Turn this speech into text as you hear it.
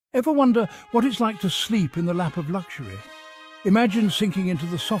Ever wonder what it's like to sleep in the lap of luxury? Imagine sinking into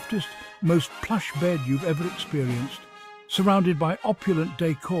the softest, most plush bed you've ever experienced, surrounded by opulent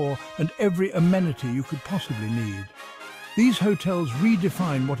decor and every amenity you could possibly need. These hotels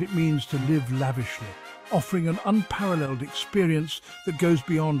redefine what it means to live lavishly, offering an unparalleled experience that goes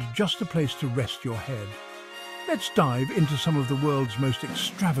beyond just a place to rest your head. Let's dive into some of the world's most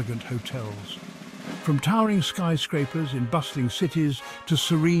extravagant hotels. From towering skyscrapers in bustling cities to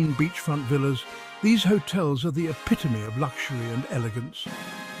serene beachfront villas, these hotels are the epitome of luxury and elegance.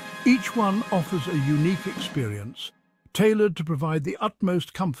 Each one offers a unique experience, tailored to provide the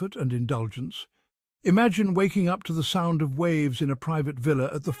utmost comfort and indulgence. Imagine waking up to the sound of waves in a private villa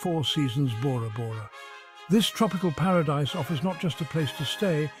at the Four Seasons Bora Bora. This tropical paradise offers not just a place to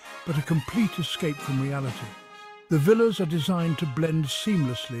stay, but a complete escape from reality. The villas are designed to blend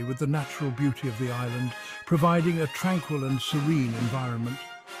seamlessly with the natural beauty of the island, providing a tranquil and serene environment.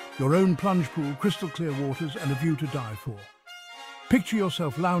 Your own plunge pool, crystal clear waters, and a view to die for. Picture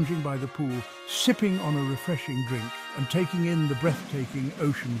yourself lounging by the pool, sipping on a refreshing drink and taking in the breathtaking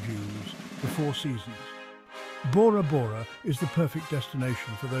ocean views, the Four Seasons. Bora Bora is the perfect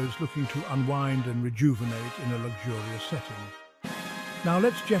destination for those looking to unwind and rejuvenate in a luxurious setting. Now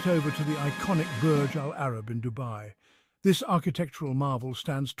let's jet over to the iconic Burj Al Arab in Dubai. This architectural marvel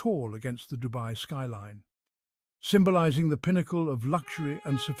stands tall against the Dubai skyline, symbolizing the pinnacle of luxury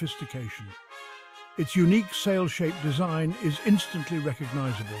and sophistication. Its unique sail-shaped design is instantly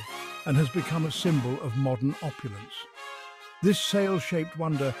recognizable and has become a symbol of modern opulence. This sail-shaped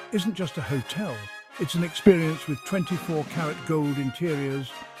wonder isn't just a hotel, it's an experience with 24-karat gold interiors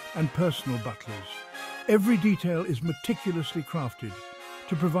and personal butlers. Every detail is meticulously crafted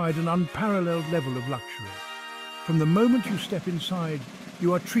to provide an unparalleled level of luxury. From the moment you step inside,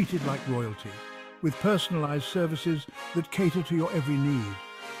 you are treated like royalty, with personalized services that cater to your every need.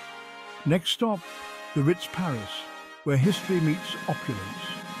 Next stop, the Ritz Paris, where history meets opulence.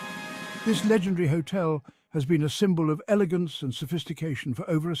 This legendary hotel has been a symbol of elegance and sophistication for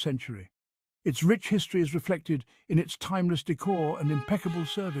over a century. Its rich history is reflected in its timeless decor and impeccable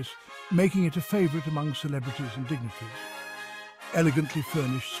service, making it a favorite among celebrities and dignitaries. Elegantly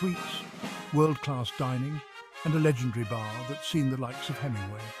furnished suites, world-class dining, and a legendary bar that's seen the likes of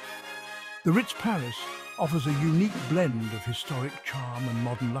Hemingway. The Ritz Paris offers a unique blend of historic charm and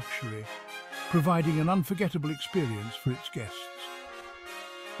modern luxury, providing an unforgettable experience for its guests.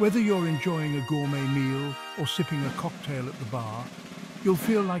 Whether you're enjoying a gourmet meal or sipping a cocktail at the bar, you'll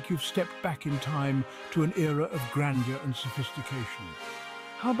feel like you've stepped back in time to an era of grandeur and sophistication.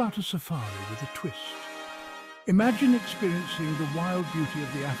 How about a safari with a twist? Imagine experiencing the wild beauty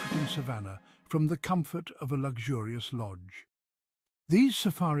of the African savanna from the comfort of a luxurious lodge. These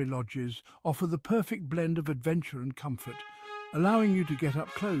safari lodges offer the perfect blend of adventure and comfort, allowing you to get up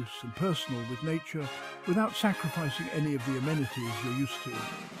close and personal with nature without sacrificing any of the amenities you're used to.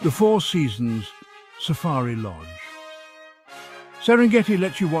 The Four Seasons Safari Lodge. Serengeti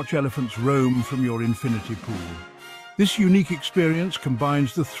lets you watch elephants roam from your infinity pool. This unique experience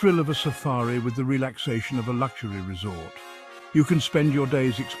combines the thrill of a safari with the relaxation of a luxury resort. You can spend your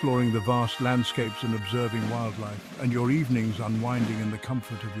days exploring the vast landscapes and observing wildlife, and your evenings unwinding in the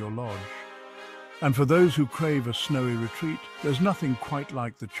comfort of your lodge. And for those who crave a snowy retreat, there's nothing quite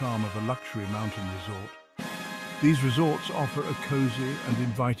like the charm of a luxury mountain resort. These resorts offer a cozy and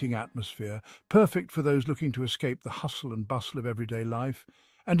inviting atmosphere, perfect for those looking to escape the hustle and bustle of everyday life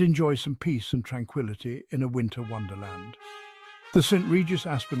and enjoy some peace and tranquility in a winter wonderland. The St. Regis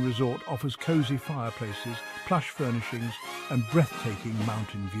Aspen Resort offers cozy fireplaces, plush furnishings, and breathtaking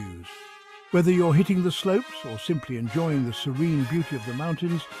mountain views. Whether you're hitting the slopes or simply enjoying the serene beauty of the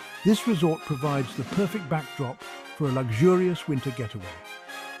mountains, this resort provides the perfect backdrop for a luxurious winter getaway.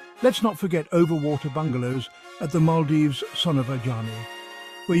 Let's not forget overwater bungalows at the Maldives Sonavajani,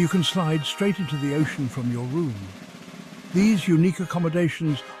 where you can slide straight into the ocean from your room. These unique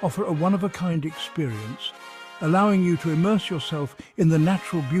accommodations offer a one-of-a-kind experience, allowing you to immerse yourself in the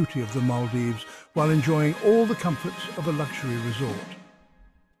natural beauty of the Maldives while enjoying all the comforts of a luxury resort.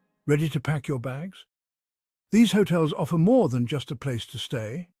 Ready to pack your bags? These hotels offer more than just a place to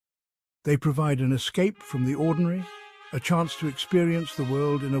stay. They provide an escape from the ordinary, a chance to experience the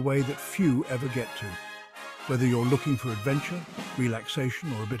world in a way that few ever get to. Whether you're looking for adventure,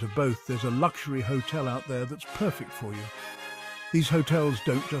 relaxation, or a bit of both, there's a luxury hotel out there that's perfect for you. These hotels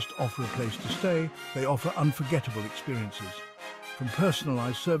don't just offer a place to stay, they offer unforgettable experiences. From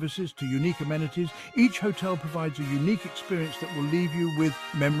personalized services to unique amenities, each hotel provides a unique experience that will leave you with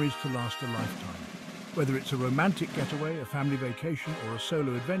memories to last a lifetime. Whether it's a romantic getaway, a family vacation, or a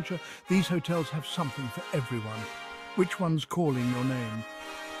solo adventure, these hotels have something for everyone. Which one's calling your name?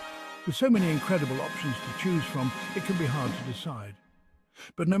 With so many incredible options to choose from, it can be hard to decide.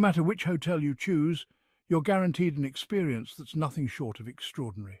 But no matter which hotel you choose, you're guaranteed an experience that's nothing short of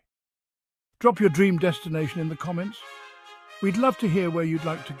extraordinary. Drop your dream destination in the comments. We'd love to hear where you'd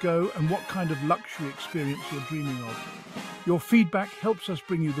like to go and what kind of luxury experience you're dreaming of. Your feedback helps us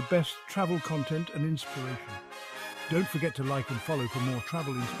bring you the best travel content and inspiration. Don't forget to like and follow for more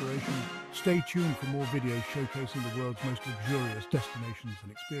travel inspiration. Stay tuned for more videos showcasing the world's most luxurious destinations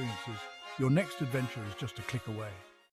and experiences. Your next adventure is just a click away.